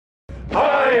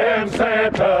am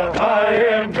Santa, I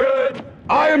am good.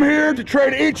 I am here to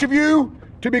train each of you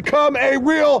to become a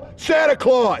real Santa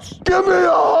Claus. Give me a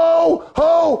ho,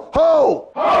 ho,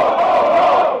 ho. Ho,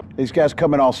 ho, ho. These guys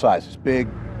come in all sizes, big,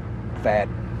 fat,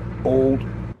 old.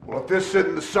 Well, if this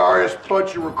isn't the sorriest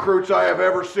bunch of recruits I have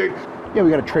ever seen. Yeah, we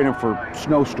got to train them for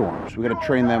snowstorms. We got to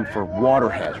train them for water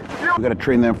hazards. We got to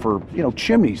train them for,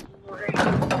 chimneys.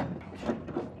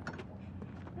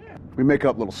 We make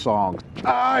up little songs.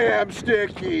 I am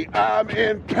sticky, I'm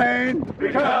in pain.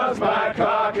 Because my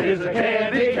cock is a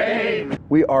candy cane.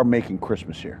 We are making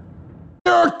Christmas here.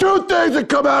 There are two things that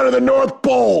come out of the North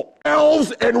Pole.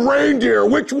 Elves and reindeer.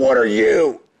 Which one are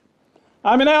you?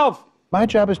 I'm an elf. My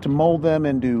job is to mold them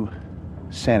into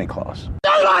Santa Claus.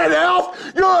 You're not an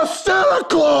elf, you're a Santa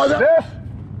Claus. This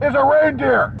is a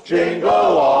reindeer. Jingle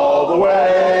all the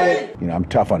way. I'm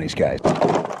tough on these guys.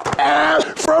 And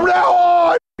from now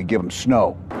on, we give them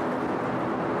snow.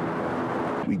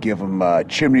 We give them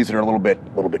chimneys that are a little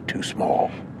bit too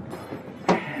small.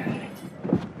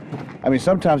 I mean,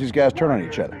 sometimes these guys turn on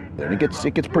each other. Then it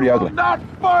gets pretty ugly. Not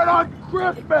fun on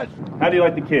Christmas. How do you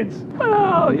like the kids?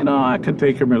 Well, I can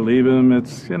take them or leave them.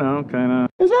 It's, kind of...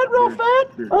 Is that real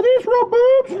fat? Are these real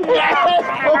boobs?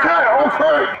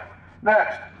 Okay.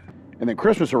 Next. And then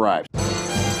Christmas arrives. Get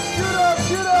up,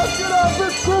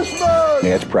 it's Christmas.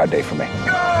 Yeah, it's a proud day for me.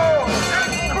 Go!